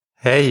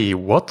Hey,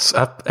 what's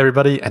up,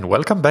 everybody, and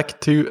welcome back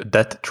to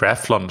That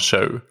Triathlon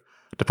Show,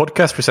 the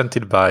podcast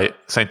presented by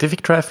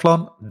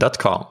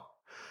scientifictriathlon.com.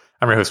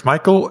 I'm your host,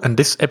 Michael, and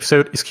this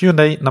episode is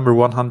Q&A number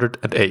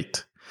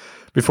 108.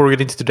 Before we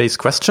get into today's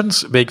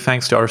questions, big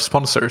thanks to our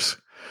sponsors.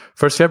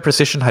 First, we have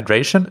Precision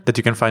Hydration that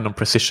you can find on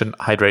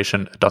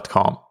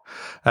precisionhydration.com.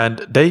 And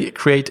they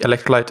create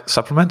electrolyte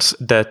supplements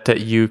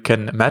that you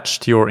can match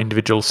to your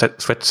individual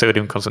sweat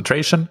sodium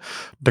concentration.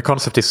 The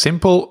concept is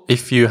simple.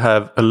 If you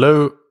have a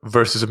low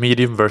versus a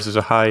medium versus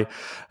a high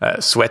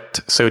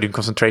sweat sodium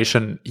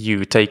concentration,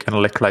 you take an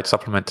electrolyte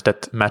supplement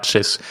that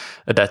matches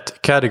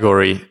that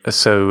category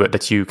so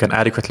that you can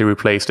adequately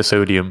replace the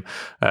sodium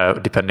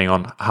depending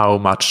on how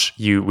much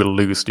you will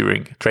lose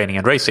during training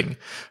and racing.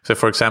 So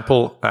for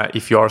example,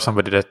 if you are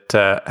somebody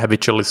that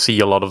habitually see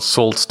a lot of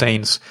salt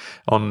stains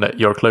on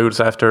your clothes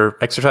after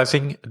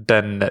exercising,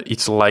 then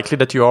it's likely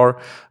that you are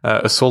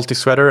a salty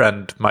sweater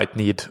and might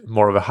need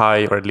more of a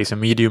high or at least a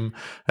medium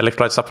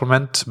electrolyte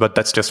supplement. But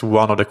that's just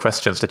one of the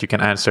questions that you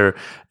can answer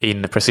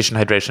in Precision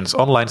Hydration's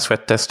online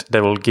sweat test. They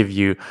will give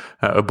you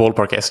a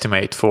ballpark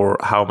estimate for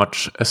how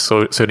much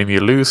sodium you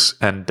lose,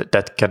 and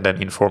that can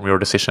then inform your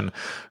decision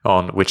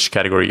on which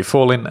category you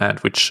fall in and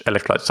which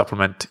electrolyte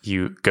supplement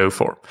you go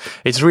for.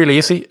 It's really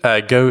easy.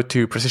 Go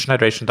to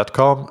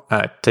precisionhydration.com,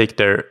 take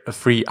their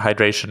free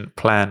hydration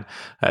plan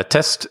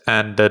test,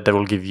 and they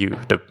will give you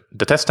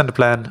the test and the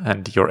plan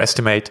and your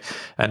estimate.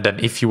 And then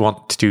if you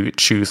want to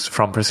choose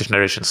from Precision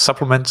Hydration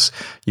supplements,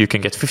 you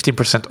can get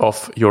 15%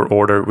 off your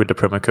order with the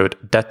promo code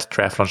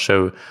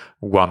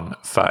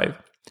ThatTriathlonShow15.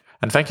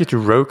 And thank you to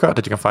Roka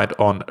that you can find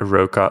on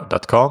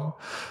roka.com.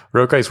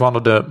 Roka is one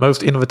of the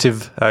most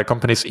innovative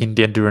companies in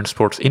the endurance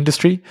sports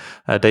industry.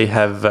 They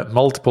have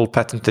multiple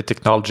patented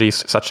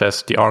technologies, such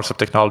as the RSUP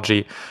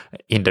technology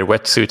in their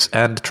wetsuits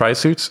and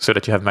tri-suits, so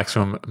that you have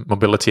maximum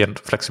mobility and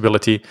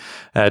flexibility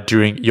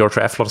during your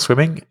triathlon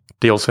swimming.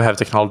 They also have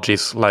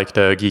technologies like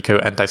the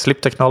Geeko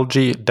anti-slip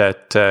technology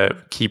that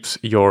keeps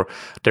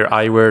their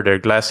eyewear, their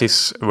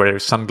glasses, whether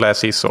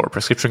sunglasses or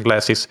prescription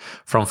glasses,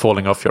 from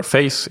falling off your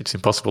face. It's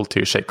impossible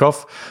to shake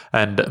off,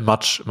 and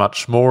much,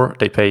 much more.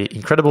 They pay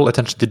incredible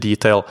attention to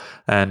detail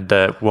and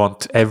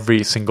want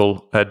every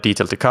single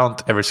detail to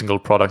count, every single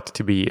product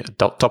to be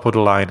top of the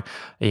line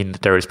in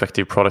their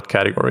respective product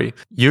category.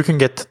 You can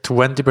get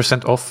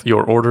 20% off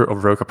your order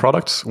of Roka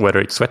products, whether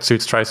it's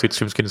sweatsuits, tri-suits,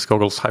 swim skins,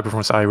 goggles,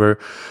 high-performance eyewear,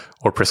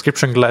 or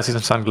prescription glasses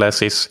and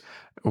sunglasses,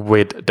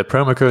 with the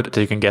promo code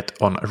that you can get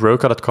on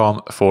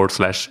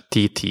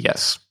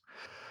roka.com/TTS.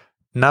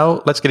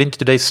 Now let's get into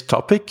today's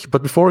topic.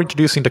 But before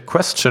introducing the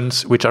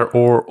questions, which are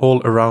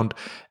all around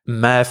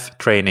MAF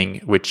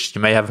training, which you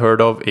may have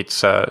heard of.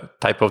 It's a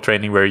type of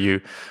training where you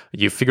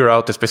figure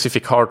out a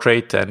specific heart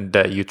rate and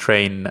you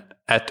train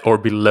at or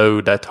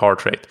below that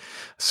heart rate.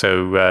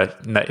 So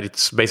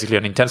it's basically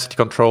an intensity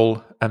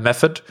control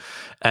method.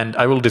 And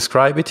I will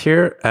describe it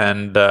here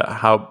and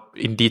how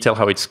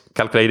it's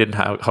calculated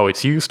and how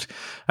it's used.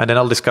 And then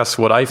I'll discuss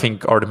what I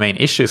think are the main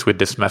issues with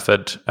this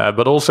method,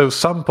 but also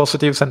some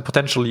positives and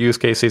potential use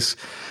cases.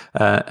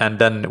 And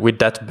then with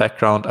that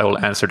background, I will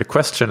answer the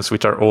questions,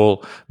 which are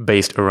all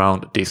based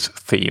around this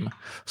theme.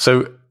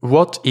 So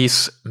what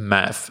is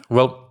MAF?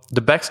 Well,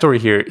 the backstory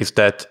here is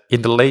that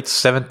in the late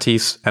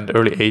 70s and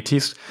early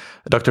 80s,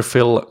 Dr.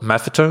 Phil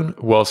Maffetone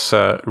was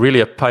really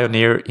a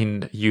pioneer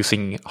in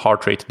using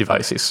heart rate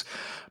devices.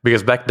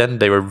 Because back then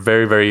they were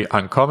very, very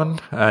uncommon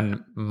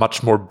and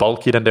much more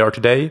bulky than they are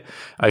today.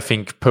 I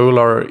think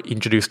Polar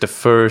introduced the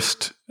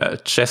first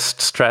chest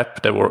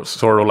strap that was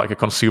sort of like a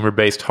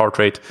consumer-based heart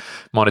rate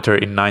monitor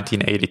in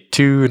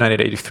 1982,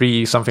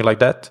 1983, something like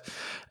that.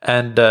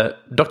 And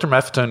Dr.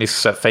 Maffetone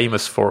is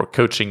famous for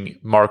coaching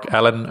Mark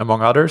Allen,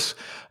 among others.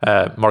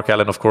 Mark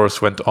Allen, of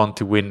course, went on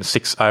to win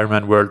 6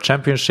 Ironman World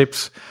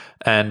Championships.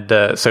 And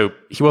so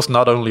he was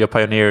not only a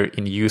pioneer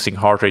in using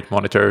heart rate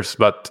monitors,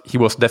 but he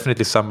was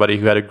definitely somebody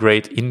who had a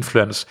great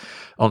influence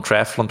on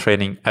triathlon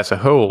training as a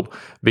whole,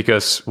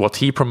 because what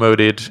he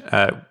promoted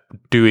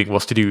doing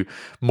was to do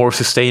more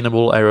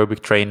sustainable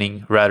aerobic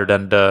training rather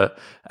than the,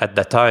 at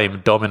that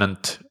time,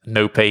 dominant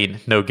no pain,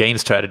 no gain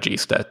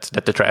strategies that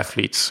the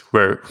triathletes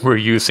were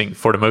using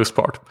for the most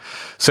part.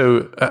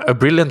 So a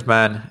brilliant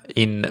man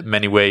in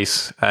many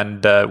ways.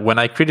 And when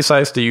I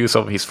criticize the use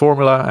of his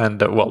formula and,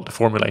 the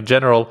formula in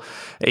general,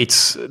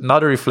 it's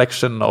not a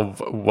reflection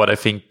of what I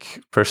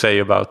think per se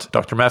about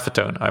Dr.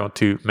 Maffetone. I want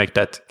to make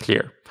that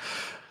clear.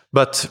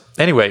 But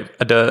anyway,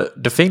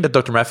 the thing that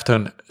Dr.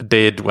 Maffetone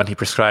did when he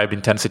prescribed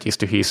intensities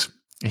to his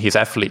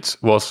athletes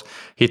was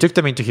he took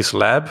them into his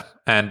lab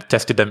and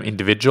tested them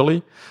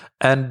individually.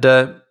 And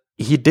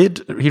he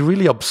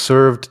really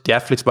observed the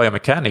athletes'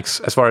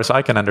 biomechanics, as far as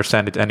I can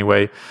understand it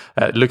anyway,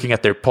 looking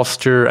at their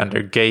posture and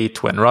their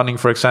gait when running,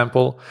 for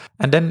example.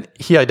 And then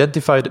he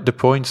identified the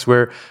points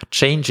where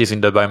changes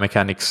in the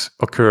biomechanics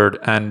occurred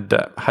and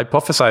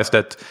hypothesized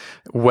that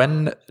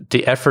when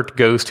the effort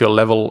goes to a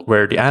level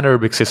where the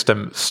anaerobic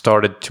system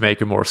started to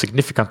make a more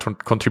significant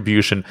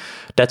contribution,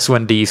 that's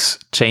when these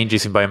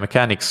changes in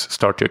biomechanics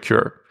start to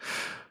occur.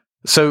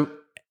 So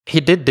He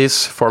did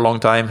this for a long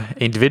time,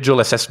 individual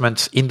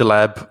assessments in the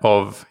lab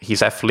of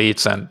his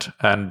athletes, and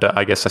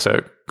I guess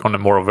on a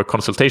more of a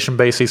consultation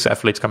basis,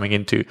 athletes coming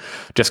in to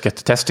just get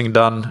the testing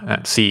done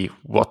and see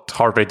what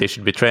heart rate they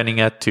should be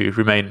training at to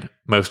remain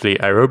mostly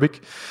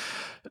aerobic.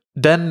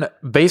 Then,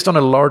 based on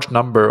a large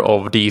number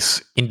of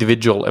these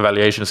individual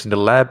evaluations in the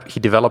lab, he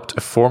developed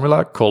a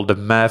formula called the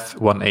MAF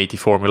 180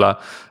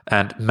 formula,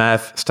 and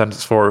MAF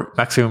stands for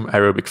maximum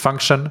aerobic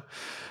function.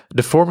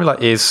 The formula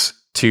is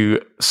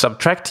to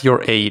subtract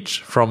your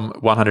age from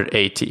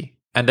 180,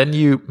 and then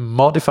you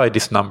modify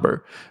this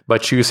number by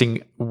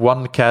choosing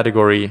one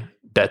category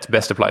that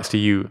best applies to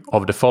you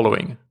of the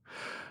following.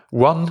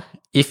 1,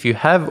 if you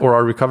have or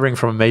are recovering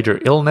from a major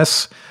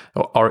illness,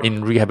 or are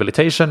in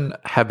rehabilitation,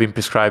 have been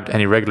prescribed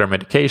any regular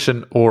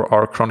medication, or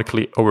are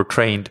chronically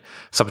overtrained,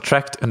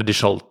 subtract an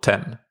additional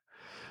 10.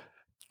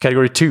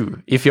 Category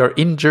 2, if you are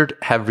injured,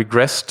 have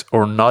regressed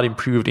or not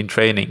improved in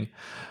training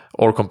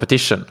or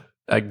competition,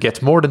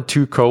 get more than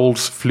 2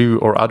 colds, flu,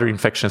 or other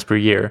infections per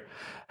year,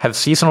 have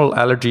seasonal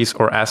allergies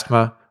or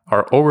asthma,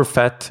 are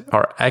overfat,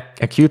 are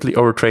acutely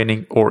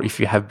overtraining, or if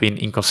you have been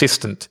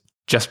inconsistent,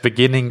 just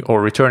beginning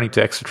or returning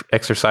to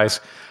exercise,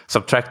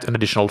 subtract an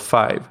additional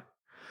 5.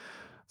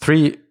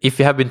 3, if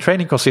you have been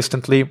training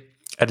consistently,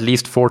 at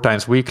least 4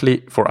 times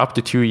weekly for up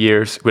to 2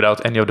 years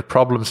without any of the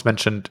problems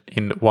mentioned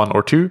in 1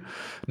 or 2,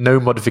 no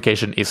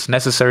modification is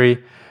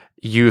necessary.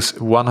 Use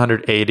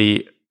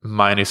 180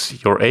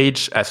 minus your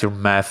age as your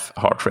MAF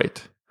heart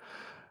rate.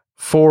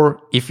 4,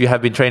 if you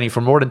have been training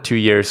for more than 2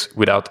 years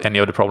without any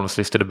of the problems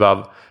listed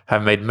above,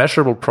 have made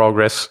measurable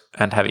progress,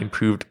 and have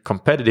improved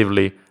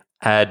competitively,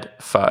 add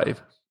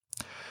 5.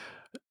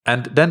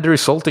 And then the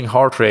resulting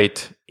heart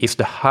rate is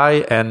the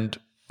high end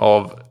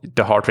of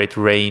the heart rate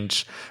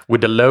range,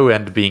 with the low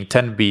end being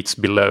 10 beats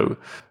below.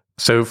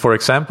 So, for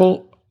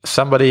example,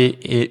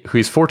 somebody who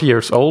is 40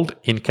 years old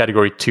in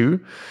category 2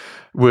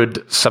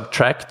 would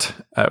subtract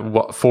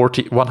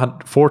 40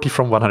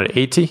 from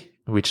 180,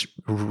 which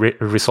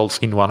results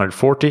in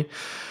 140.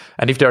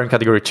 And if they're in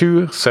category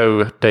 2,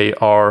 so they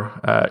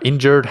are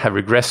injured, have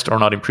regressed or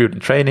not improved in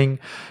training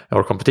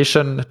or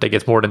competition, they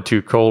get more than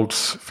 2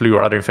 colds, flu,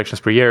 or other infections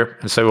per year,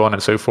 and so on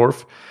and so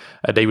forth,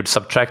 they would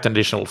subtract an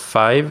additional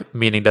 5,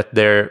 meaning that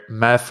their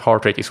MAF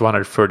heart rate is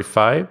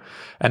 135,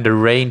 and the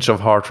range of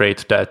heart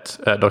rate that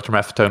Dr.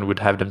 Maffetone would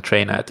have them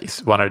train at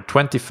is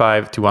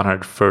 125 to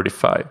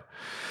 135.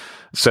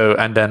 So,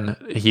 and then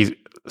he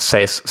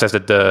says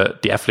that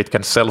the athlete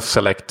can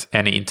self-select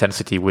any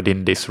intensity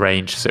within this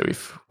range. So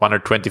if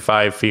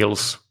 125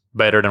 feels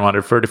better than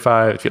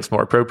 135, it feels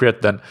more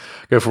appropriate, then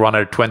go for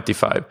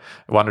 125.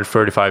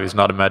 135 is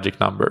not a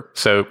magic number.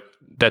 So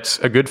that's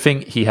a good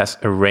thing. He has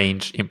a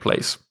range in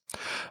place.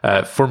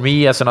 For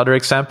me, as another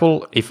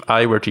example, if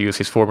I were to use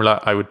his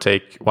formula, I would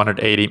take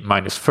 180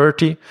 minus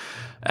 30,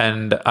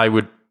 and I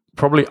would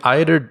probably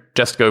either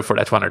just go for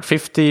that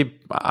 150.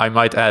 I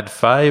might add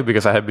 5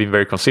 because I have been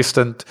very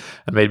consistent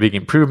and made big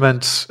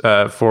improvements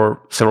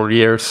for several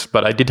years.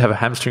 But I did have a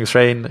hamstring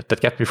strain that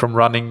kept me from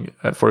running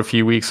for a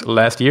few weeks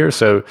last year.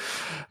 So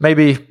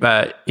maybe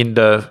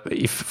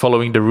if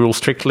following the rule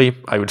strictly,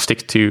 I would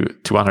stick to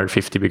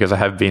 150 because I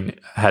have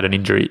had an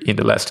injury in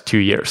the last 2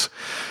 years.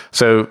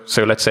 So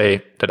let's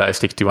say that I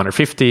stick to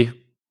 150.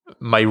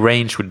 My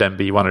range would then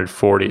be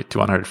 140 to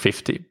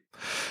 150.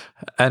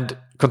 And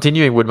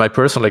continuing with my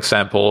personal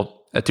example,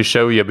 to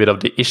show you a bit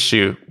of the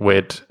issue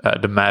with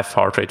the MAF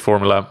heart rate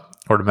formula,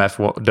 or the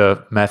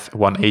MAF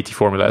 180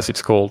 formula as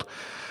it's called.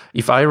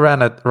 If I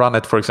run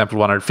at, for example,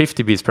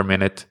 150 beats per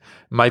minute,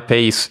 my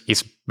pace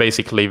is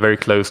basically very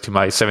close to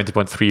my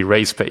 70.3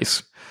 race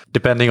pace.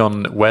 Depending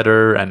on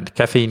weather and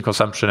caffeine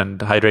consumption and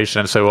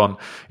hydration and so on,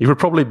 it will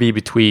probably be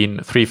between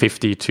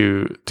 350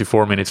 to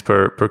 4 minutes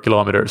per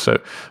kilometer.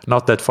 So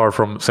not that far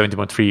from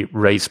 70.3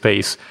 race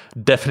pace.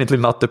 Definitely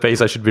not the pace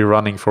I should be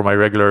running for my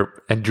regular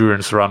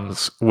endurance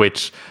runs,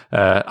 which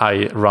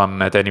I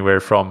run at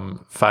anywhere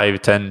from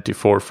 5:10 to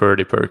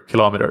 4:30 per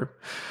kilometer.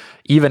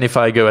 Even if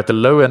I go at the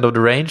low end of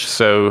the range,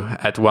 so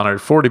at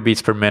 140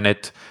 beats per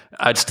minute,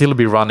 I'd still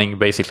be running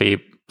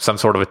basically some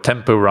sort of a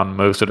tempo run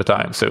most of the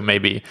time. So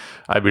maybe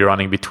I'd be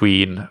running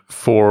between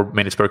 4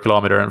 minutes per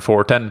kilometer and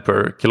 4:10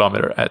 per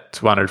kilometer at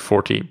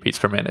 140 beats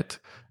per minute.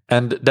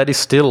 And that is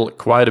still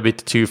quite a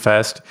bit too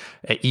fast,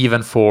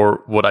 even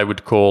for what I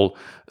would call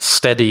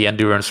steady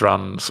endurance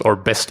runs or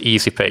best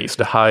easy pace,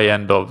 the high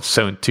end of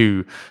zone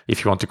 2,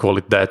 if you want to call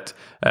it that,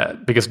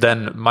 because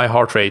then my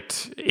heart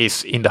rate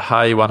is in the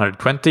high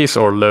 120s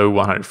or low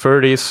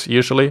 130s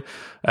usually.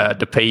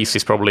 The pace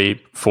is probably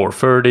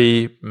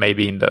 4:30,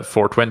 maybe in the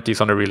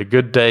 4:20s on a really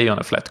good day on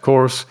a flat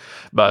course,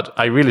 but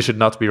I really should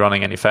not be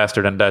running any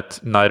faster than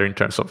that, neither in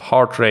terms of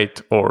heart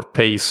rate or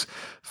pace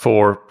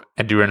for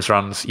endurance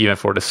runs, even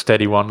for the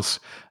steady ones,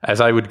 as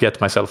I would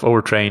get myself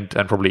overtrained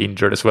and probably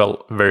injured as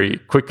well very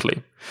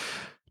quickly.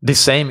 The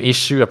same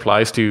issue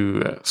applies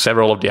to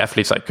several of the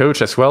athletes I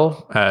coach as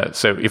well.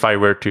 So if I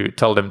were to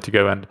tell them to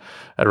go and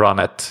run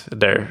at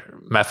their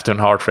Maffetone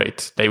heart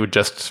rate, they would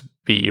just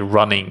be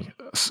running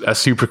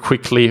super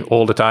quickly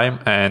all the time,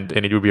 and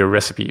it would be a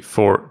recipe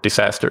for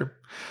disaster.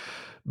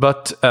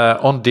 But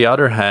on the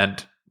other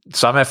hand,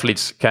 some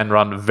athletes can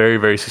run very,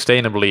 very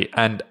sustainably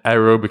and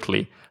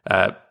aerobically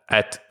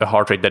at a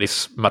heart rate that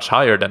is much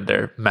higher than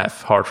their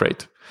math heart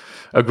rate.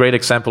 A great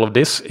example of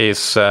this is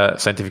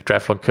scientific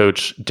triathlon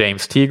coach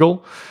James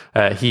Teagle.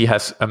 He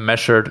has a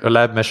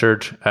lab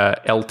measured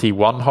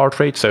LT1 heart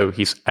rate, so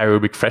his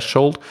aerobic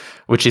threshold,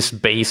 which is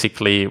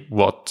basically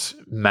what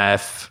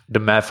the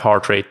math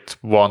heart rate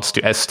wants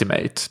to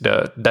estimate.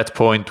 That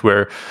point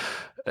where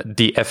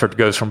the effort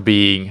goes from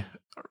being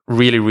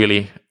really,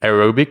 really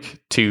aerobic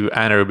to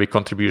anaerobic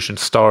contribution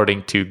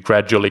starting to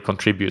gradually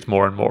contribute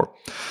more and more.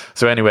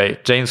 So anyway,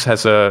 James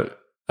has an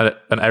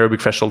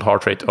aerobic threshold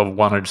heart rate of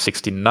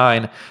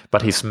 169,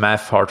 but his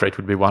math heart rate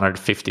would be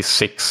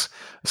 156.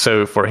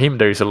 So for him,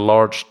 there is a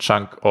large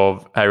chunk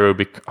of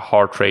aerobic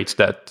heart rates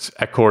that,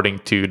 according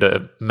to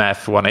the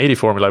math 180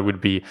 formula,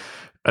 would be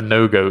a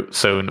no-go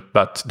zone,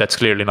 but that's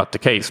clearly not the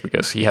case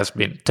because he has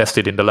been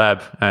tested in the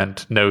lab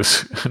and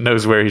knows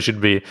where he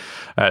should be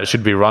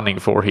running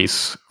for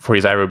his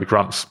aerobic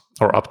runs,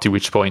 or up to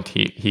which point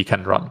he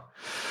can run.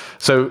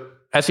 So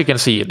as you can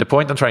see, the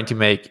point I'm trying to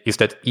make is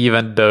that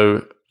even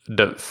though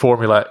the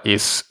formula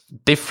is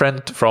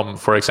different from,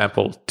 for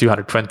example,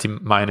 220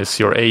 minus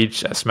your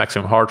age as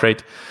maximum heart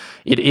rate,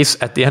 it is,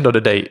 at the end of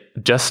the day,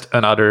 just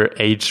another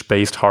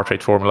age-based heart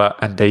rate formula,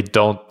 and they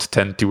don't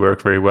tend to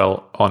work very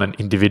well on an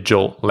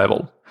individual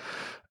level.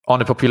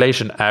 On a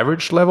population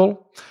average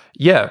level,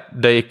 yeah,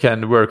 they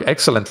can work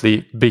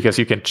excellently because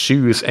you can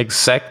choose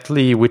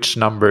exactly which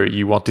number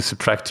you want to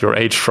subtract your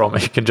age from.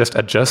 You can just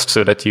adjust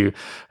so that you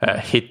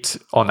hit,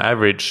 on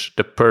average,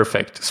 the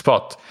perfect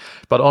spot.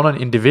 But on an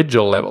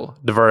individual level,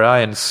 the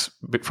variance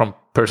from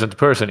person to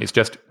person is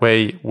just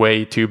way,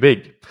 way too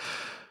big.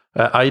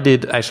 I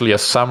did actually a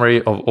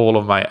summary of all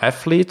of my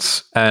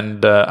athletes,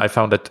 and I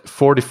found that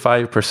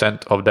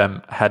 45% of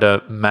them had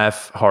a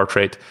math heart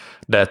rate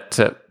that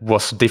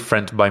was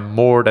different by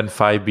more than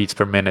 5 beats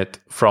per minute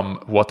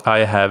from what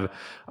I have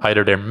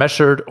either their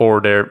measured or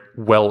their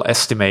well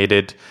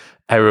estimated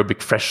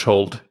aerobic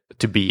threshold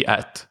to be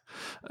at.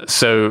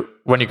 So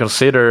when you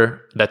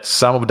consider that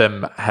some of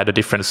them had a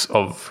difference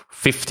of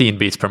 15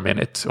 beats per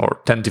minute,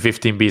 or 10 to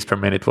 15 beats per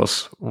minute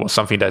was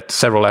something that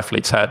several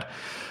athletes had,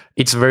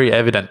 it's very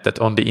evident that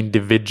on the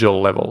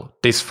individual level,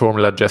 this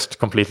formula just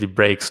completely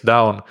breaks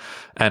down,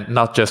 and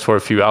not just for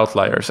a few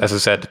outliers. As I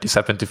said, this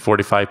happened to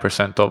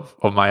 45%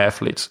 of my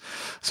athletes.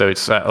 So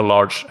it's a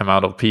large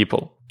amount of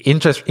people.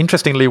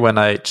 Interestingly, when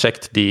I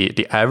checked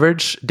the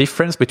average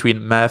difference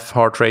between math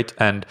heart rate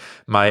and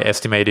my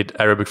estimated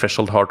aerobic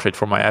threshold heart rate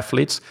for my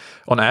athletes,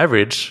 on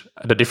average,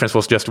 the difference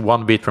was just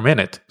 1 beat per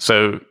minute.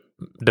 So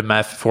the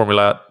math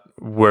formula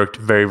worked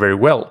very, very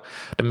well.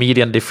 The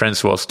median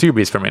difference was 2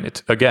 beats per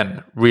minute.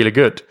 Again, really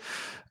good.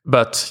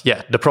 But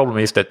yeah, the problem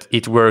is that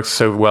it works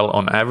so well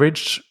on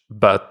average,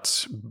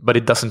 but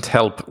it doesn't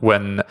help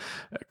when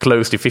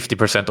close to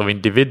 50% of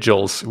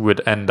individuals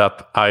would end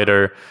up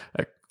either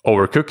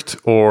overcooked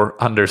or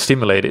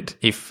understimulated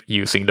if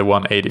using the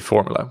 180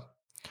 formula.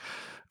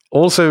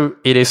 Also,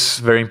 it is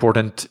very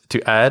important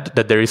to add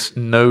that there is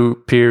no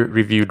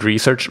peer-reviewed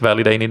research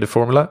validating the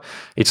formula.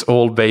 It's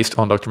all based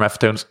on Dr.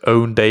 Maffetone's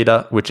own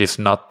data, which is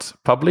not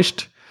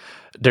published.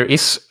 There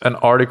is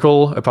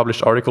a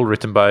published article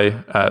written by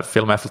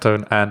Phil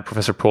Maffetone and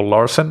Professor Paul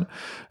Larsen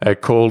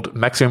called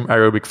Maximum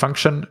Aerobic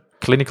Function,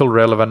 Clinical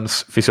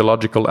Relevance,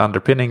 Physiological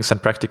Underpinnings,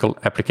 and Practical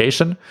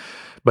Application.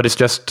 But it's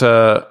just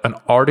an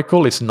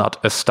article. It's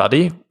not a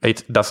study.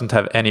 It doesn't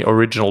have any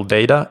original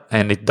data,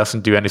 and it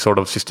doesn't do any sort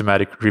of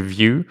systematic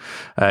review.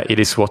 It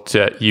is what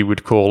you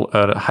would call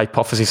a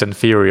hypothesis and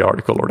theory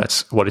article, or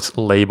that's what it's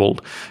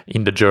labeled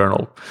in the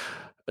journal.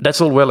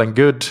 That's all well and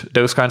good.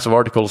 Those kinds of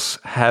articles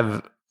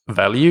have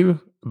value,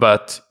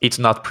 but it's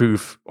not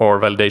proof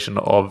or validation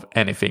of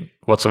anything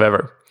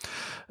whatsoever.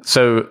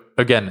 So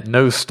again,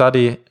 no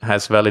study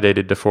has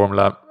validated the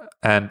formula.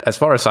 And as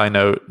far as I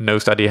know, no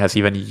study has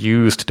even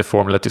used the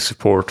formula to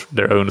support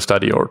their own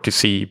study or to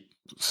see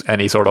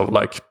any sort of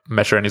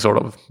measure any sort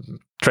of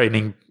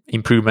training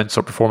improvements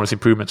or performance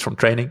improvements from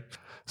training.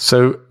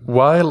 So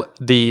while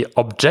the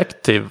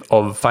objective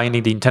of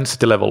finding the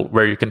intensity level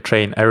where you can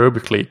train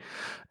aerobically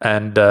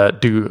and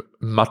do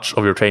much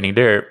of your training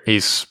there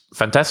is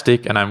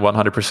fantastic, and I'm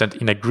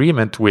 100% in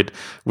agreement with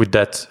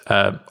that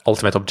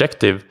ultimate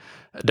objective,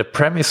 the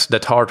premise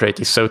that heart rate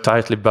is so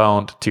tightly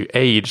bound to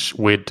age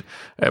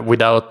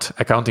without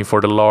accounting for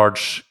the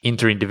large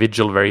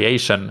inter-individual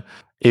variation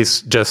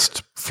is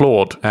just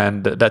flawed,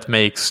 and that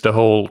makes the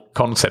whole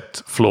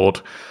concept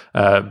flawed.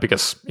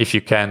 Because if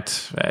you can't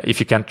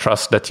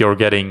trust that you're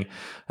getting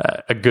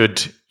a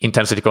good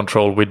intensity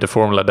control with the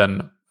formula,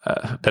 then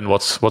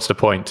what's the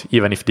point?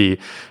 Even if the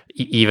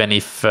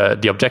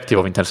objective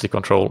of intensity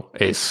control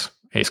is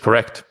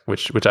correct,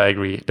 which I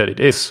agree that it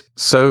is.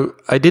 So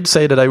I did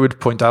say that I would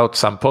point out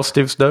some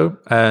positives though,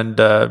 and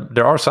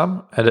there are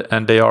some,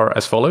 and they are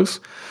as follows.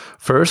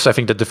 First, I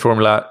think that the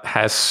formula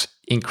has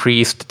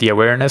increased the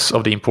awareness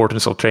of the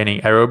importance of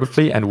training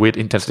aerobically and with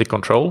intensity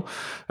control.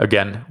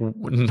 Again,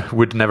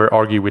 would never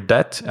argue with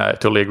that. I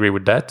totally agree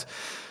with that.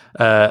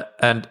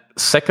 And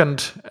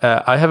second,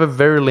 I have a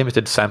very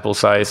limited sample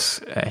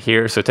size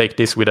here, so take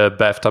this with a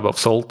bathtub of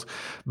salt.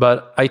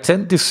 But I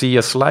tend to see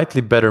a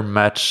slightly better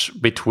match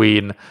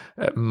between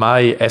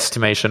my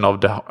estimation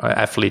of the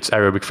athlete's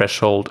aerobic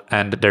threshold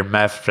and their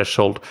math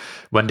threshold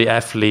when the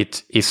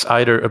athlete is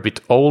either a bit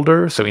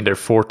older, so in their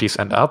 40s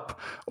and up,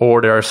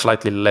 or they are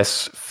slightly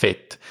less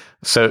fit.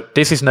 So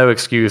this is no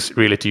excuse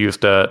really to use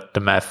the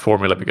math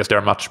formula, because there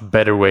are much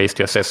better ways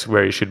to assess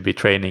where you should be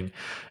training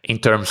in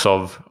terms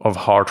of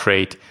heart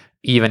rate,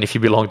 even if you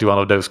belong to one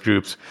of those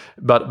groups.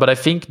 But I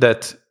think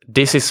that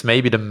this is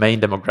maybe the main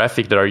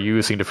demographic that are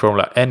using the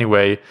formula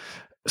anyway.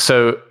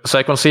 So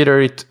I consider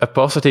it a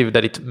positive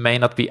that it may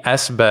not be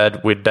as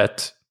bad with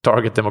that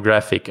target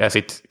demographic as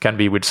it can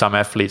be with some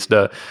athletes,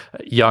 the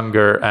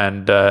younger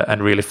and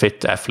really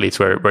fit athletes,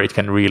 where it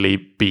can really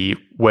be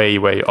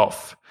way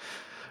off.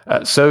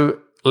 So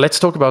let's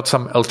talk about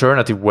some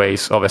alternative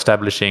ways of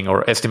establishing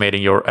or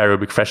estimating your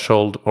aerobic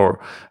threshold, or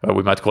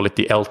we might call it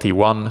the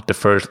LT1, the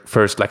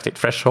first lactate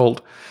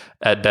threshold,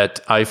 that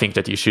I think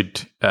that you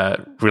should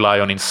rely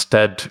on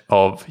instead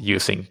of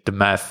using the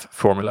math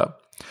formula.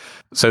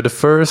 So the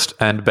first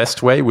and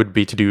best way would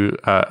be to do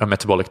a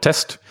metabolic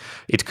test.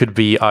 It could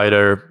be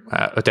either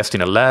a test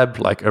in a lab,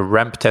 like a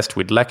ramp test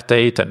with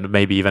lactate and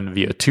maybe even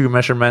VO2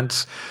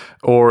 measurements,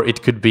 or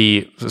it could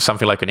be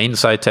something like an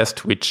inside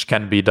test, which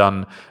can be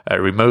done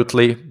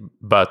remotely.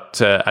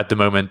 But at the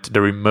moment,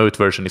 the remote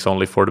version is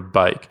only for the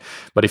bike.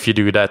 But if you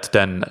do that,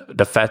 then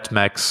the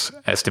FatMax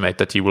estimate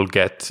that you will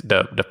get,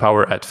 the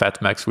power at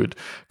FatMax would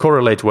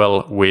correlate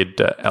well with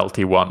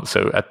LT1.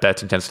 So at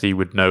that intensity, you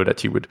would know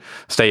that you would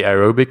stay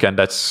aerobic. And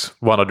that's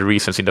one of the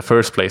reasons in the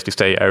first place to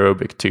stay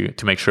aerobic,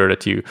 to make sure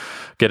that you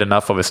get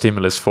enough of a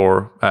stimulus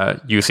for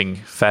using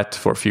fat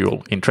for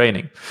fuel in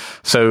training.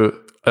 So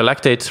a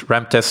lactate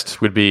ramp test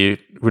would be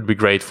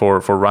great for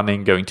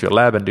running, going to a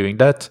lab and doing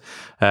that,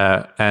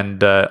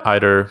 and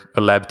either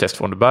a lab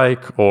test on the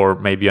bike or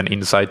maybe an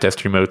inside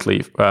test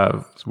remotely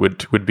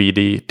would be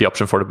the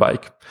option for the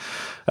bike.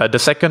 The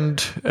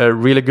second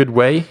really good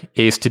way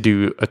is to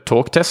do a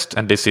talk test,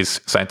 and this is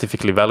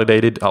scientifically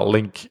validated. I'll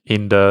link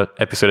in the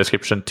episode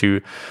description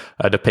to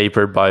the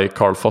paper by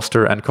Carl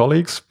Foster and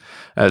colleagues.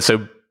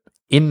 So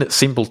in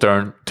simple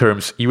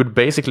terms, you would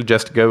basically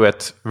just go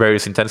at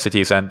various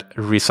intensities and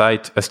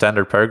recite a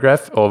standard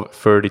paragraph of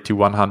 30 to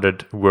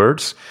 100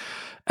 words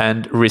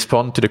and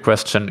respond to the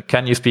question,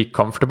 can you speak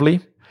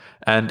comfortably?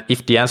 And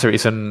if the answer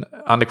is an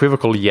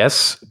unequivocal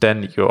yes,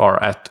 then you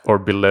are at or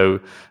below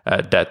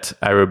that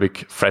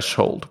aerobic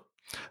threshold.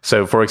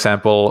 So, for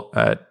example,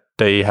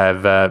 they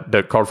have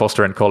the Carl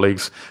Foster and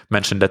colleagues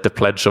mentioned that the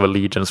Pledge of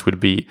Allegiance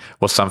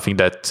was something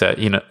that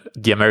in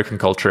the American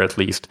culture at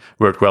least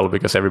worked well,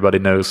 because everybody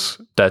knows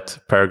that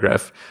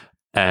paragraph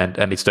and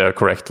it's the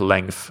correct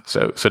length.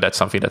 So that's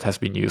something that has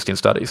been used in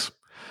studies.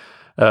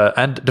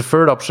 And the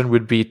third option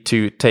would be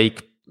to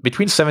take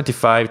between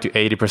 75 to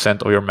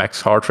 80% of your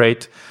max heart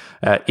rate.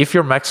 If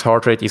your max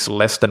heart rate is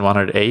less than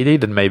 180,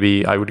 then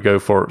maybe I would go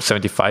for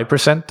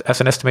 75% as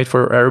an estimate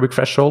for aerobic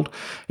threshold.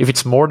 If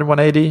it's more than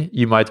 180,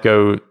 you might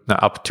go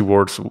up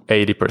towards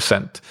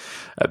 80%.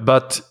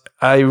 But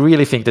I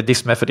really think that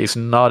this method is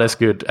not as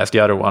good as the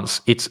other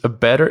ones. It's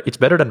better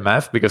than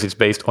math because it's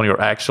based on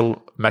your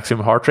actual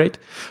maximum heart rate.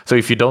 So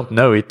if you don't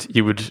know it,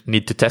 you would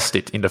need to test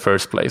it in the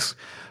first place.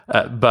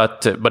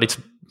 But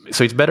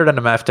it's better than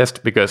a math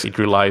test because it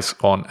relies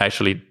on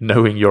actually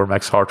knowing your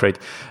max heart rate.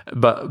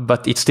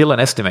 But it's still an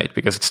estimate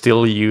because it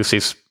still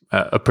uses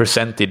a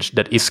percentage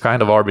that is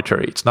kind of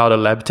arbitrary. It's not a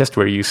lab test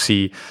where you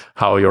see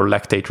how your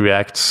lactate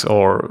reacts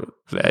or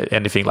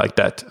anything like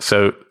that.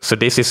 So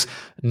this is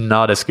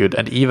not as good.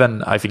 And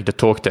even I think the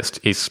talk test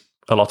is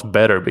a lot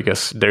better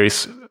because there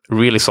is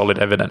really solid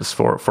evidence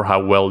for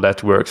how well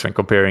that works when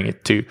comparing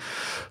it to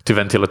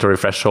ventilatory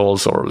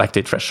thresholds or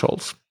lactate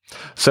thresholds.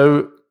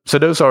 So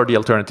those are the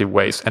alternative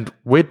ways. And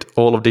with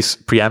all of this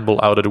preamble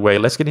out of the way,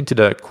 let's get into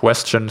the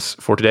questions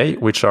for today,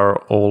 which are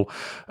all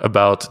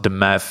about the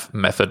math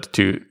method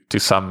to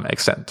some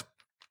extent.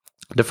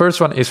 The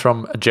first one is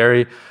from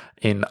Jerry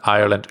in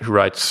Ireland, who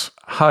writes,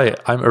 "Hi,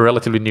 I'm a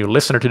relatively new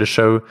listener to the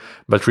show,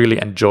 but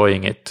really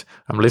enjoying it.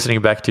 I'm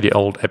listening back to the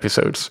old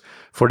episodes.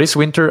 For this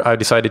winter, I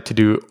decided to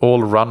do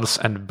all runs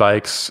and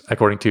bikes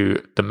according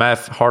to the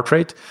math heart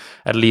rate,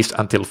 at least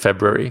until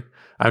February.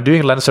 I'm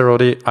doing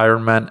Lanzarote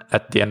Ironman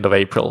at the end of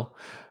April.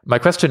 My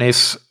question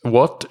is,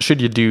 what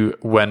should you do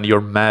when your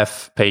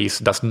math pace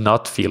does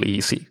not feel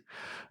easy?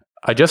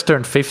 I just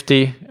turned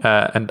 50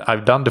 and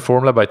I've done the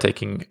formula by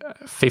taking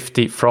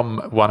 50 from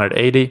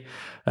 180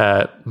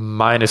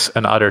 minus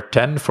another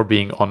 10 for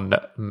being on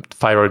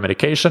thyroid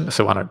medication,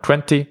 so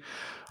 120.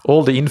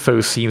 All the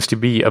info seems to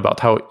be about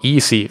how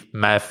easy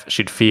math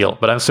should feel,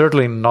 but I'm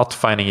certainly not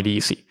finding it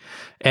easy.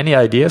 Any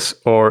ideas,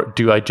 or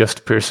do I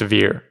just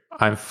persevere?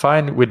 I'm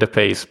fine with the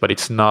pace, but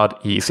it's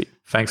not easy.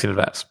 Thanks in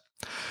advance."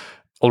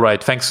 All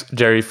right, thanks,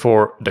 Jerry,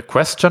 for the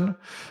question.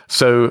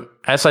 So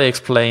as I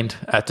explained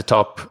at the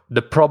top,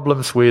 the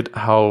problems with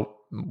how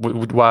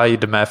why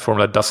the math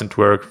formula doesn't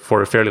work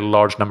for a fairly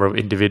large number of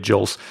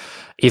individuals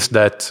is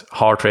that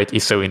heart rate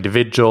is so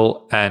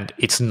individual and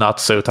it's not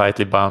so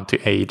tightly bound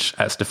to age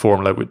as the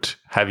formula would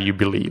have you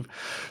believe.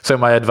 So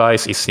my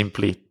advice is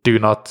simply do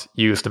not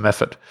use the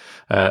method.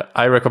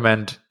 I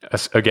recommend,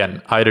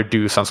 again, either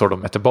do some sort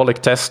of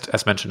metabolic test,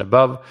 as mentioned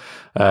above,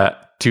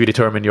 to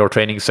determine your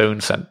training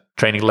zones and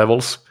training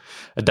levels.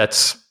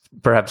 That's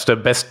perhaps the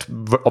best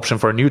option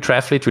for a new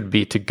triathlete would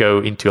be to go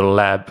into a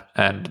lab,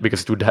 and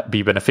because it would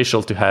be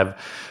beneficial to have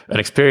an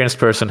experienced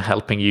person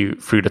helping you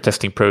through the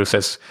testing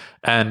process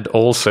and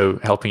also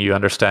helping you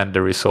understand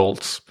the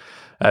results.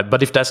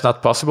 But if that's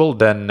not possible,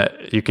 then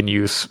you can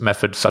use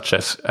methods such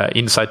as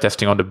inside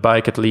testing on the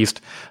bike at least,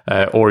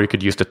 or you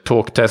could use the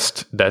talk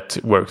test that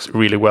works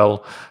really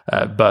well.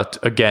 But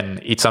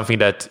again, it's something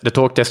that the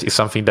talk test is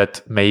something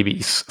that maybe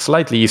is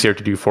slightly easier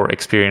to do for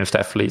experienced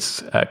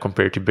athletes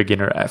compared to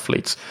beginner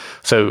athletes.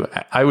 So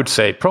I would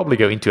say probably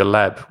go into a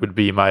lab would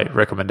be my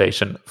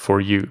recommendation for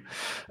you,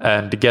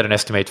 and get an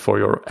estimate for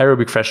your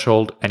aerobic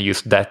threshold and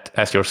use that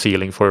as your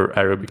ceiling for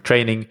aerobic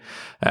training.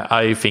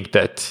 I think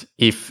that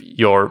if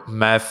your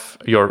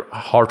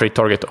heart rate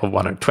target of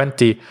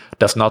 120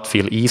 does not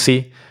feel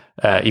easy,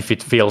 if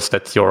it feels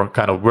that you're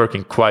kind of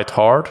working quite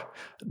hard,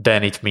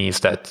 then it means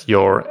that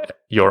your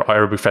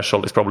aerobic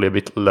threshold is probably a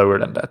bit lower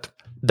than that.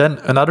 Then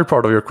another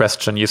part of your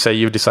question, you say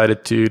you've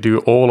decided to do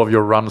all of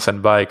your runs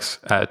and bikes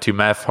to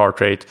math heart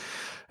rate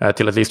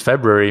till at least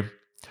February.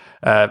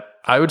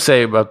 I would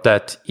say about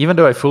that, even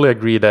though I fully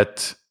agree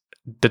that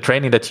the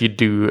training that you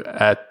do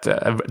at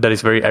that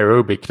is very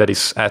aerobic, that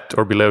is at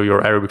or below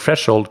your aerobic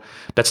threshold,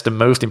 that's the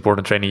most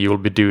important training you will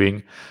be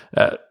doing.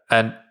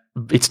 And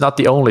it's not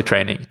the only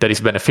training that is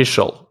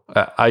beneficial.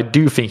 I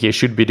do think you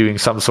should be doing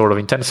some sort of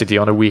intensity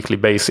on a weekly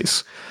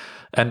basis.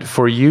 And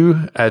for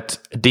you at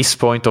this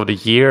point of the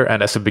year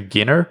and as a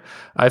beginner,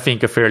 I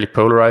think a fairly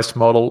polarized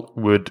model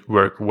would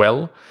work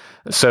well.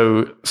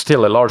 So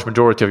still a large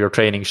majority of your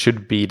training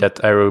should be that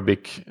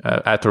aerobic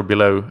at or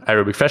below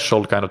aerobic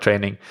threshold kind of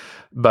training.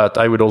 But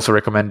I would also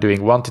recommend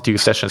doing 1 to 2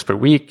 sessions per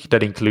week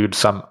that include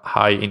some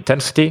high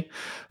intensity.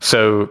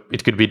 So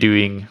it could be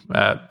doing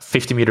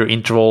 50-meter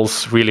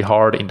intervals really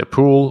hard in the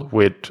pool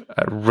with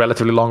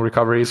relatively long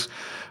recoveries.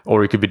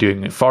 Or you could be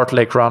doing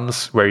fartlek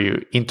runs where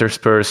you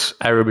intersperse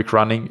aerobic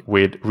running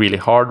with really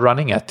hard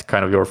running at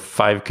kind of your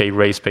 5K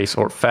race pace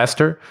or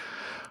faster.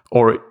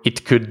 Or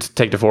it could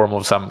take the form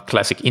of some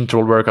classic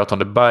interval workout on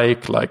the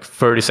bike, like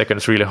 30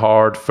 seconds really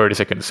hard, 30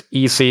 seconds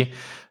easy.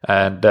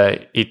 And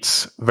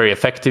it's very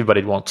effective, but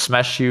it won't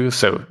smash you.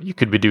 So you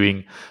could be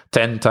doing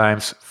 10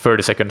 times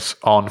 30 seconds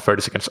on,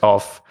 30 seconds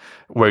off,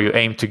 where you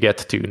aim to get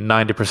to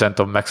 90%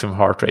 of maximum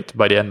heart rate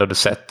by the end of the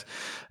set.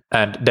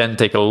 And then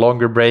take a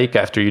longer break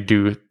after you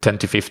do 10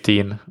 to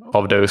 15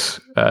 of those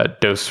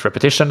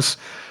repetitions.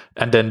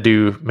 And then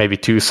do maybe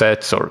 2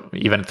 sets or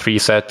even 3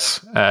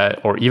 sets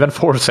or even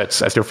 4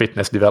 sets as your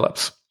fitness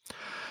develops.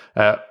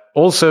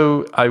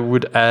 Also, I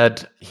would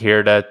add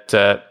here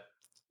that,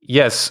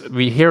 yes,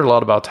 we hear a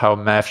lot about how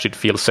math should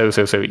feel so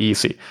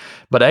easy.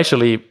 But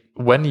actually,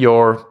 when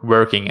you're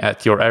working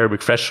at your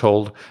aerobic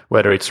threshold,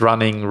 whether it's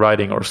running,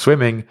 riding, or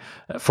swimming,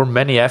 for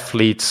many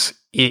athletes,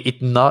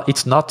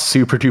 it's not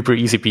super duper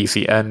easy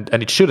peasy, and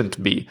it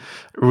shouldn't be.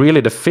 Really,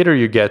 the fitter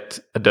you get,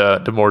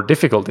 the more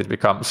difficult it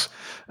becomes.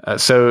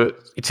 So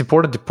it's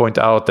important to point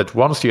out that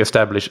once you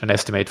establish an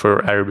estimate for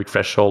your aerobic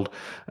threshold,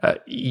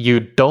 you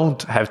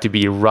don't have to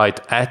be right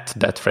at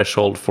that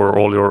threshold for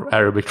all your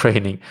aerobic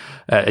training.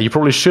 You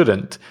probably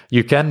shouldn't.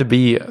 You can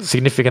be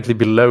significantly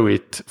below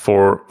it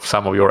for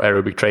some of your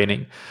aerobic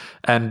training.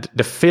 And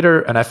the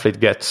fitter an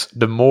athlete gets,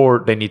 the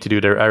more they need to do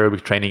their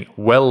aerobic training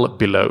well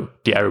below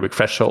the aerobic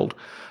threshold.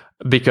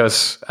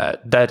 Because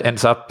that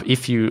ends up,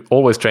 if you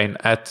always train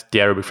at the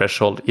aerobic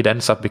threshold, it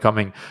ends up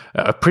becoming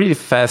a pretty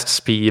fast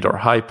speed or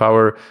high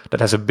power that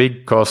has a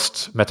big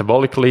cost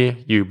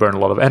metabolically. You burn a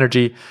lot of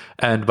energy.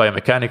 And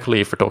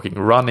biomechanically, if we're talking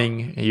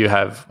running, you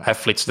have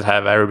athletes that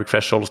have aerobic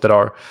thresholds that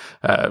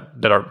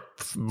are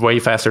way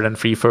faster than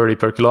 330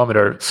 per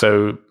kilometer.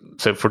 So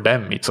for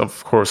them, it's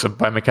of course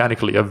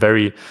biomechanically a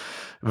very,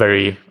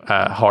 very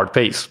hard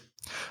pace.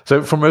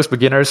 So for most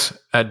beginners,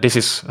 this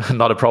is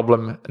not a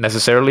problem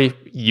necessarily.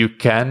 You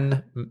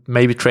can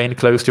maybe train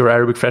close to your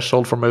aerobic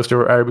threshold for most of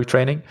your aerobic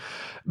training,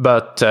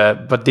 but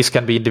this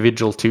can be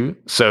individual too.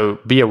 So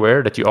be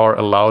aware that you are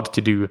allowed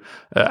to do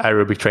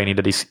aerobic training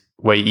that is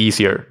way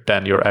easier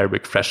than your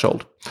aerobic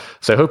threshold.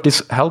 So I hope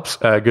this helps.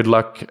 Good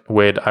luck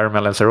with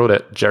Ironman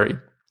Lanzarote, Jerry.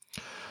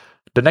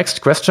 The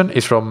next question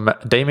is from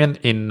Damien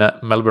in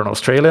Melbourne,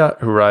 Australia,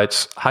 who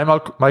writes, "Hi,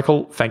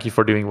 Michael. Thank you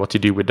for doing what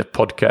you do with the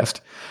podcast.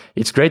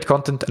 It's great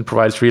content and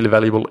provides really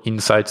valuable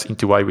insights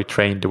into why we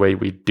train the way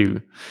we do.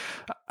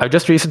 I've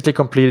just recently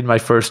completed my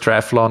first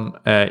triathlon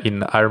in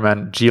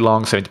Ironman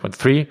Geelong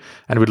 70.3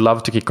 and would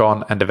love to kick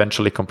on and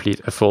eventually complete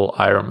a full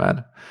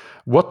Ironman.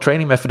 What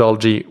training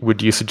methodology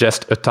would you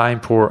suggest a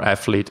time-poor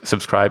athlete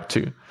subscribe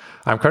to?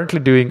 I'm currently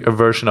doing a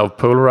version of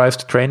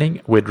polarized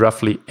training with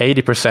roughly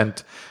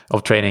 80%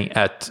 of training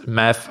at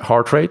math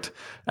heart rate,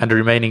 and the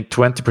remaining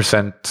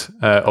 20%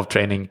 of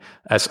training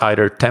as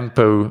either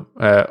tempo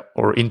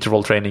or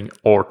interval training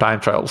or time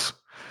trials.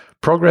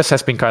 Progress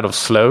has been kind of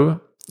slow.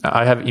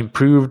 I have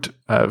improved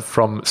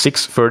from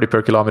 6:30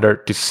 per kilometer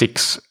to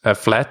 6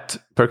 flat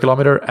per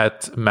kilometer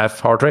at math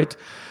heart rate,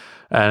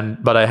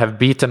 but I have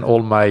beaten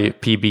all my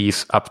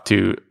PBs up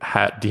to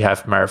the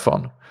half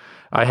marathon.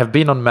 I have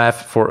been on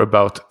math for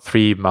about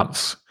 3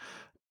 months.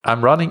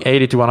 I'm running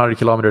 80 to 100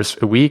 kilometers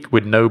a week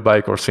with no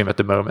bike or swim at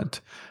the moment.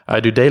 I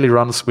do daily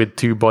runs with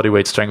 2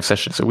 bodyweight strength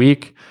sessions a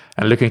week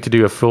and looking to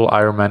do a full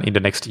Ironman in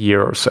the next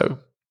year or so.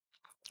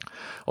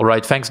 All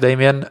right, thanks,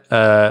 Damien,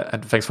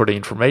 and thanks for the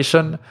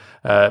information.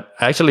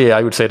 Actually,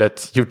 I would say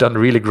that you've done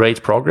really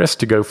great progress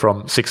to go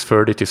from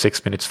 6:30 to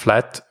 6 minutes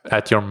flat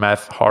at your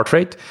math heart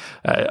rate.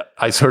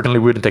 I certainly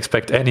wouldn't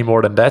expect any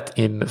more than that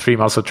in 3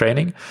 months of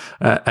training.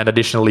 And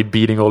additionally,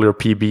 beating all your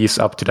PBs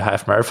up to the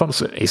half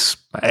marathons is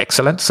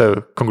excellent.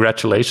 So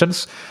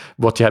congratulations.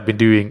 What you have been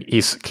doing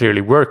is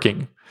clearly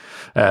working.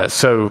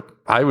 So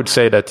I would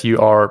say that you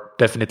are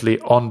definitely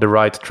on the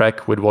right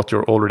track with what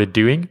you're already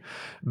doing.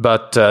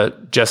 But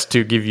just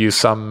to give you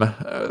some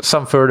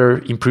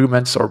further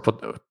improvements or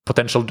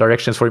potential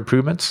directions for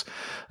improvements,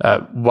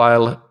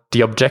 while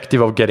the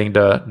objective of getting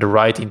the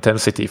right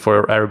intensity for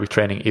your aerobic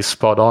training is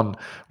spot on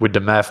with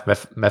the math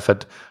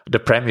method, the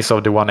premise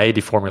of the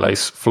 180 formula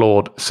is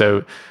flawed.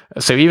 So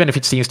even if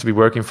it seems to be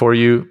working for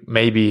you,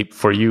 maybe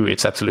for you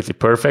it's absolutely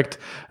perfect,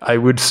 I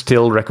would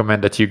still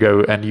recommend that you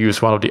go and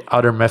use one of the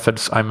other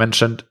methods I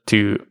mentioned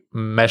to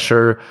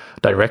measure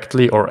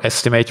directly or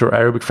estimate your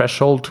aerobic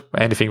threshold,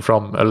 anything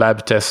from a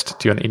lab test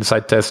to an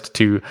insight test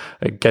to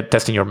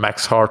testing your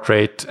max heart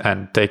rate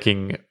and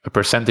taking a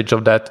percentage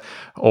of that,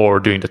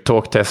 or doing the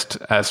talk test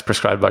as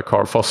prescribed by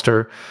Carl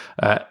Foster.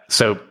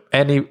 So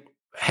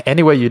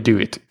any way you do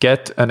it,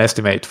 get an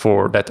estimate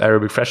for that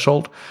aerobic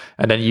threshold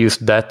and then use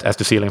that as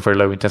the ceiling for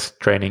low intensity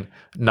training,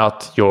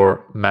 not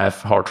your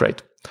math heart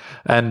rate.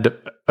 And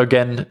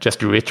again, just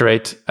to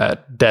reiterate,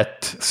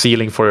 that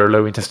ceiling for your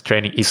low intensity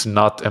training is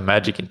not a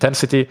magic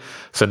intensity.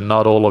 So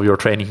not all of your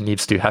training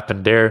needs to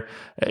happen there.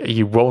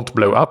 You won't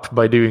blow up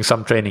by doing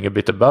some training a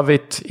bit above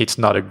it. It's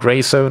not a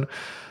gray zone.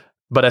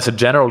 But as a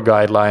general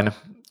guideline,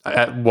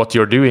 what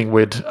you're doing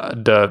with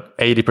the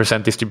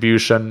 80%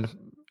 distribution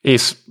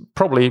is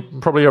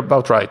probably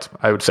about right,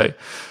 I would say.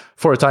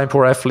 For a time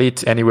poor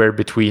athlete, anywhere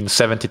between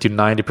 70 to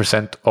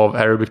 90% of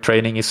aerobic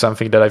training is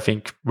something that I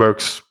think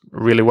works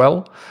really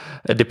well,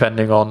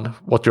 depending on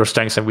what your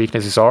strengths and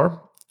weaknesses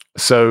are.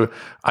 So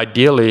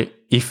ideally,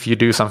 if you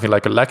do something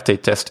like a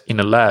lactate test in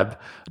a lab,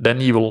 then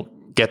you will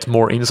get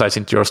more insights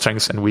into your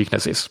strengths and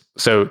weaknesses.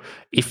 So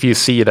if you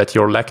see that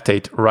your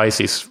lactate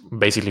rises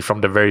basically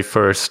from the very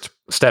first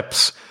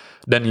steps,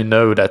 then you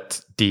know that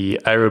the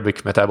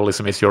aerobic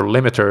metabolism is your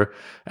limiter,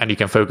 and you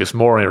can focus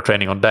more on your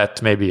training on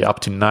that. Maybe up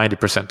to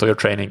 90% of your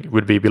training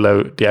would be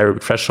below the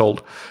aerobic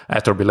threshold,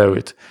 at or below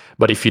it.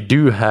 But if you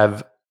do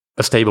have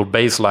a stable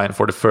baseline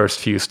for the first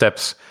few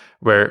steps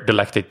where the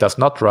lactate does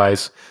not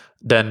rise,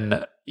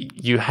 then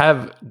you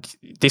have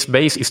this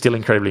base is still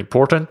incredibly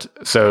important.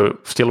 So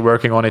still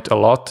working on it a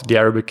lot, the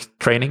aerobic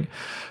training,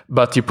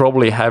 but you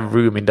probably have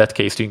room in that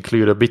case to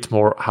include a bit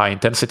more high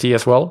intensity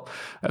as well.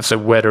 So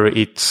whether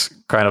it's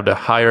kind of the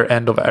higher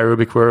end of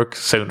aerobic work,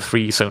 zone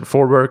 3, zone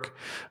 4 work,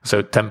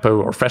 so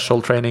tempo or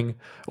threshold training,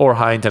 or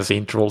high intensity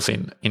intervals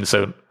in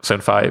zone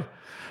 5.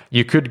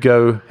 You could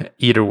go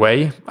either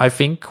way, I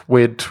think,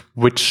 with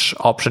which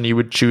option you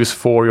would choose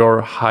for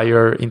your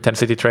higher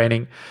intensity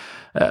training.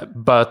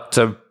 But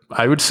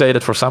I would say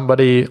that for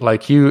somebody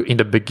like you in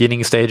the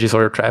beginning stages of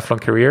your triathlon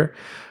career,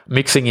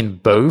 mixing in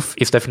both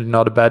is definitely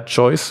not a bad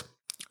choice.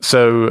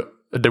 So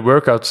the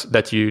workouts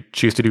that you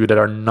choose to do that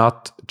are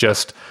not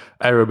just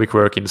aerobic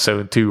work in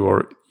zone 2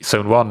 or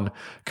zone 1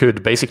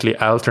 could basically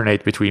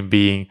alternate between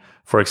being,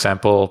 for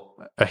example,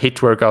 a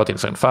HIIT workout in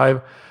zone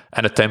 5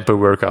 and a tempo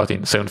workout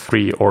in zone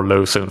 3 or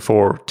low zone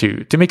 4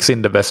 to mix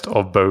in the best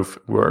of both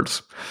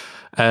worlds.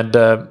 And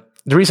the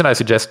reason I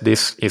suggest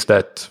this is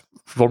that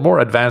for more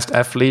advanced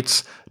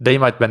athletes, they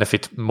might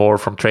benefit more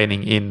from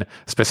training in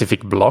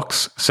specific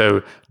blocks.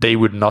 So they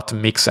would not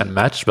mix and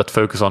match, but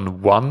focus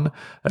on one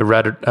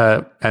rather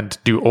and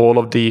do all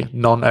of the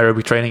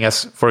non-aerobic training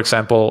as, for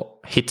example,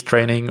 HIIT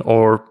training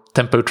or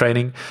tempo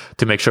training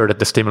to make sure that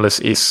the stimulus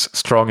is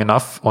strong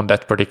enough on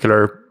that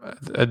particular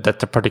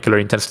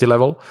intensity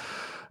level.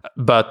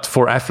 But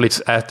for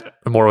athletes at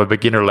more of a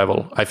beginner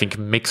level, I think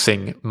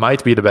mixing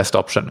might be the best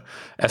option,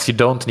 as you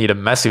don't need a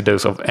massive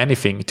dose of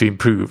anything to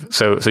improve.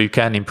 So you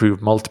can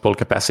improve multiple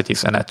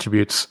capacities and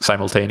attributes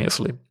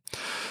simultaneously.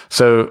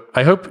 So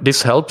I hope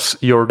this helps.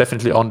 You're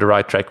definitely on the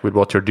right track with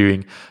what you're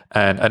doing.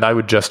 And I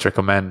would just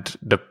recommend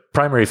the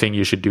primary thing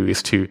you should do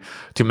is to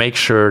make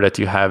sure that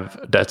you have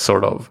that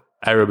sort of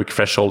aerobic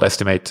threshold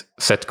estimate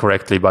set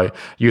correctly by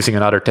using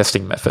another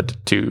testing method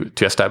to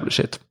establish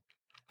it.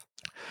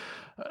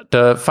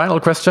 The final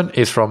question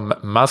is from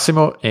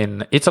Massimo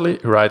in Italy,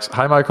 who writes,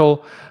 "Hi,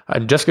 Michael.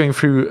 I'm just going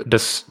through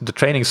the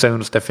training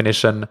zones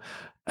definition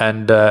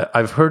And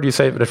I've heard you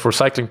say that for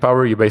cycling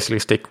power, you basically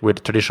stick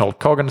with traditional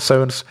Coggan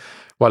zones,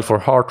 while for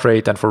heart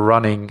rate and for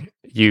running,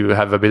 you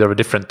have a bit of a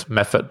different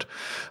method.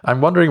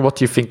 I'm wondering what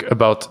you think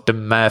about the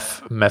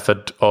math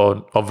method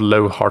of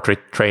low heart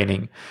rate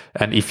training,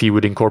 and if you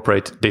would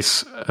incorporate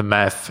this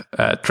math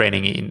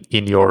training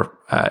in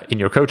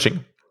your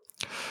coaching.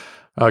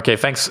 Okay,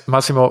 thanks,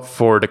 Massimo,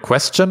 for the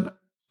question.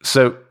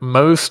 So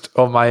most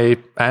of my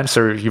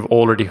answer you've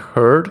already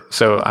heard,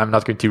 so I'm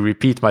not going to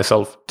repeat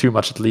myself too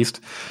much at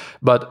least.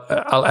 But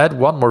I'll add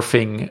one more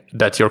thing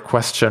that your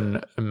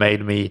question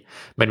made me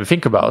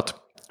think about.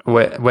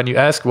 When you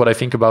ask what I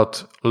think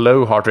about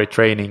low heart rate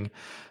training,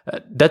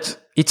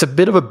 it's a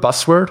bit of a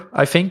buzzword,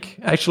 I think,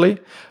 actually.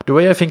 The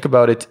way I think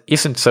about it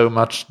isn't so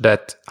much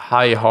that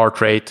high heart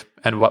rate,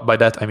 and by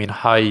that I mean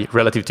high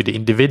relative to the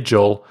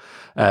individual,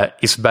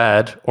 is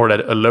bad, or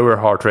that a lower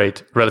heart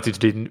rate relative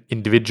to the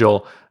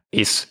individual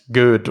is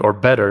good or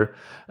better.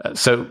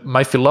 So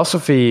my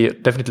philosophy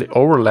definitely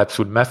overlaps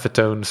with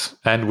mathetones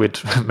and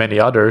with many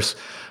others,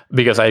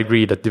 because I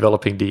agree that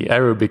developing the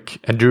aerobic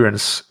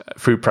endurance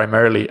through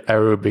primarily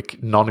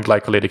aerobic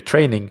non-glycolytic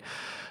training,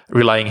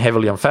 relying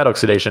heavily on fat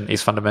oxidation,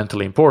 is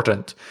fundamentally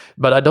important.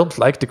 But I don't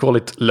like to call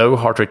it low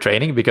heart rate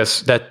training,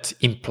 because that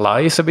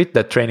implies a bit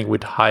that training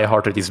with high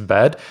heart rate is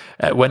bad,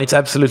 when it's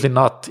absolutely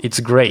not.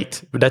 It's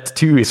great. But that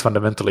too is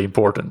fundamentally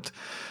important.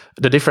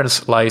 The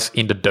difference lies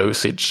in the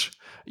dosage.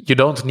 You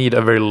don't need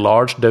a very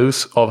large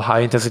dose of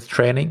high intensity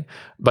training,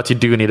 but you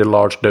do need a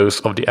large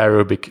dose of the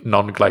aerobic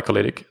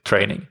non-glycolytic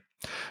training.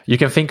 You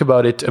can think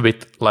about it a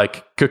bit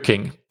like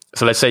cooking.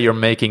 So let's say you're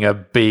making a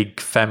big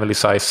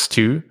family-sized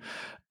stew.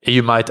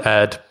 You might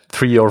add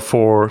 3 or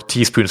 4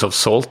 teaspoons of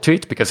salt to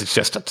it, because it's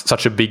just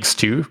such a big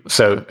stew.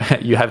 So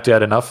you have to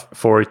add enough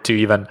for it to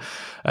even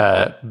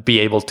be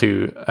able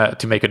to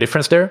make a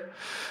difference there.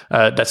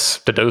 That's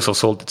the dose of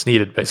salt that's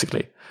needed,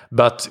 basically.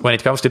 But when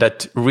it comes to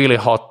that really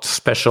hot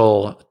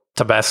special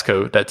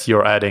Tabasco that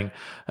you're adding,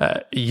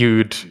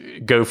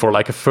 you'd go for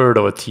like a third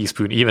of a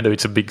teaspoon, even though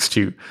it's a big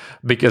stew.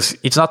 Because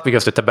it's not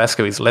because the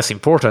Tabasco is less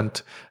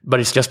important, but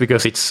it's just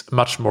because it's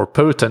much more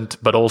potent,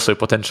 but also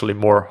potentially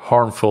more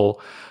harmful,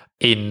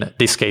 in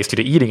this case, to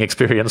the eating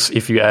experience,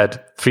 if you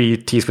add 3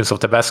 teaspoons of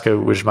Tabasco,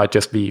 which might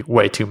just be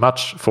way too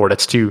much for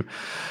that stew.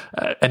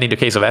 And in the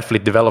case of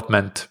athlete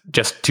development,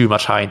 just too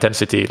much high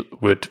intensity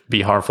would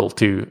be harmful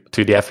to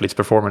the athlete's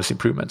performance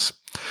improvements.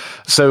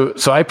 So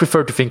I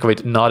prefer to think of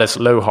it not as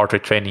low heart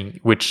rate training,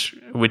 which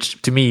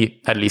to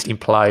me at least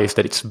implies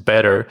that it's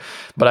better,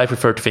 but I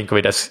prefer to think of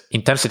it as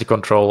intensity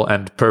control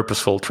and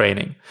purposeful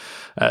training.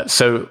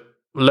 So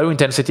low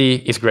intensity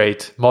is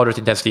great, moderate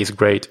intensity is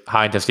great,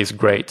 high intensity is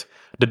great.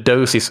 The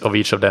doses of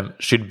each of them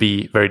should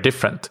be very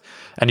different,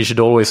 and you should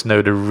always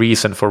know the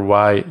reason for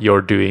why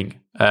you're doing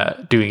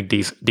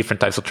these different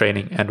types of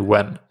training and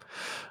when.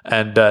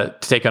 And to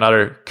take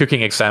another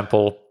cooking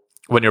example,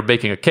 when you're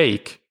baking a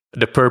cake,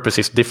 the purpose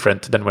is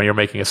different than when you're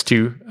making a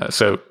stew.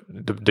 So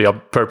the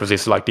purpose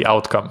is like the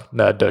outcome,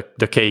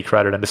 the cake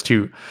rather than the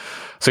stew.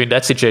 So in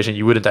that situation,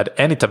 you wouldn't add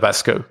any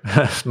Tabasco,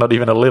 not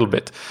even a little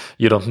bit.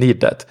 You don't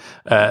need that.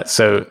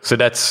 So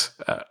that's,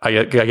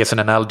 I guess, an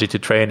analogy to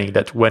training,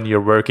 that when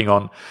you're working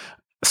on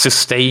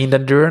sustained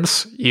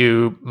endurance,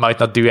 you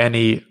might not do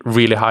any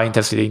really high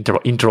intensity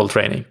interval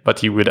training,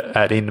 but you would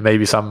add in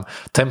maybe some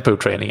tempo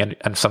training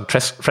and some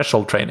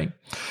threshold training.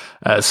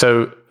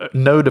 So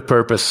know the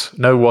purpose,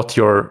 know what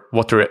you're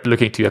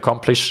looking to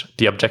accomplish,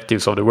 the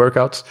objectives of the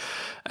workouts,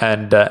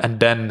 and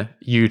then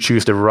you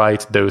choose the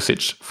right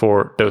dosage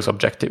for those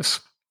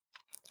objectives.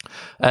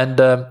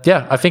 And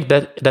I think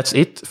that's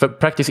it.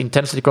 Practice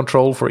intensity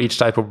control for each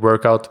type of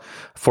workout.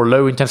 For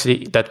low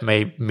intensity, that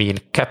may mean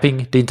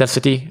capping the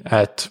intensity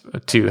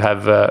to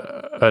have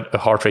a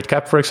heart rate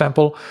cap, for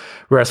example.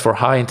 Whereas for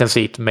high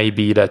intensity, it may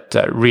be that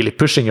really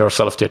pushing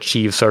yourself to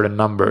achieve certain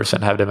numbers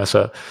and have them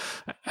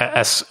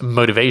as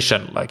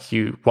motivation, like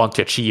you want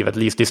to achieve at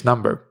least this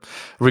number.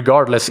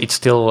 Regardless, it's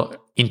still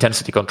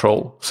intensity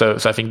control. So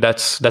I think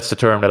that's the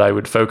term that I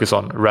would focus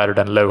on rather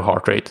than low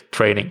heart rate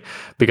training,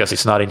 because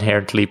it's not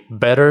inherently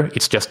better.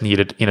 It's just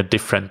needed in a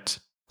different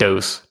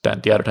dose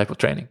than the other type of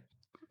training.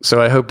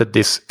 So I hope that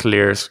this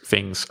clears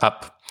things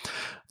up.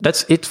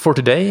 That's it for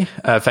today.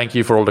 Thank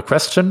you for all the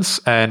questions,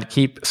 and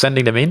keep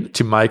sending them in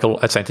to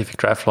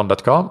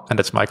michael@scientifictriathlon.com, and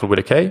that's Michael with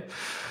a K.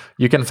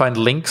 You can find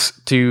links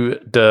to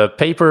the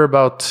paper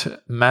about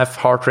math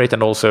heart rate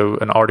and also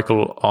an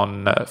article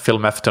on Phil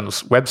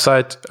Maffeton's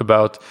website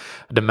about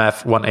the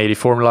Math 180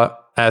 formula,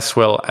 as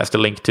well as the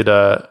link to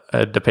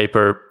the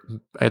paper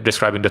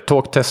describing the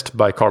talk test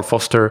by Carl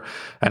Foster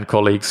and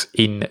colleagues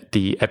in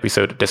the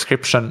episode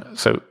description.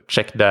 So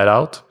check that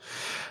out.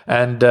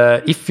 And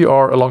if you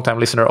are a long-time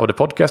listener of the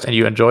podcast and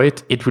you enjoy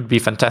it, it would be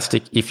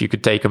fantastic if you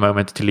could take a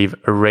moment to leave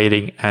a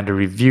rating and a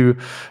review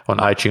on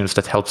iTunes.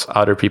 That helps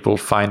other people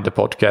find the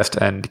podcast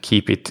and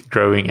keep it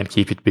growing and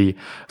keep it be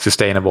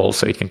sustainable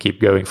so it can keep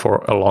going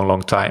for a long,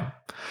 long time.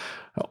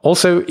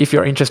 Also, if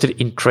you're interested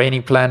in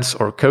training plans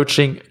or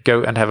coaching,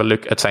 go and have a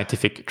look at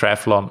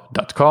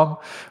scientifictriathlon.com,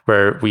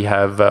 where we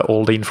have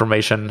all the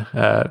information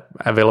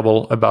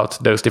available about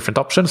those different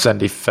options.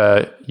 And if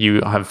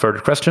you have further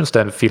questions,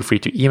 then feel free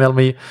to email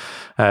me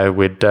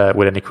with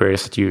any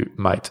queries that you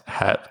might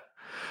have.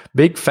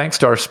 Big thanks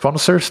to our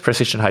sponsors,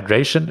 Precision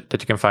Hydration,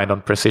 that you can find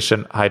on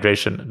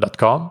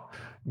precisionhydration.com.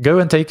 Go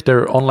and take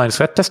their online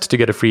sweat test to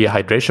get a free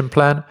hydration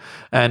plan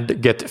and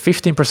get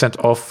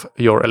 15% off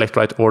your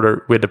electrolyte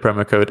order with the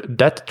promo code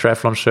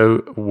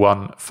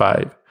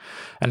THATTriathlonshow15.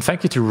 And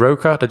thank you to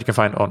Roka, that you can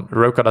find on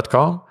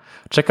roka.com.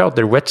 Check out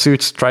their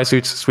wetsuits,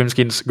 tri-suits, swim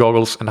skins,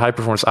 goggles, and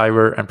high-performance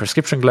eyewear and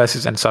prescription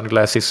glasses and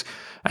sunglasses,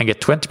 and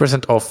get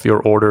 20% off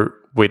your order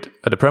with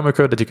the promo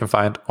code that you can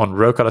find on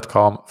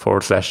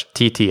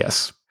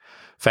roka.com/TTS.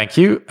 Thank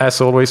you, as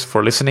always,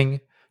 for listening.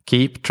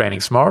 Keep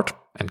training smart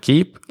and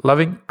keep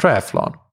loving triathlon.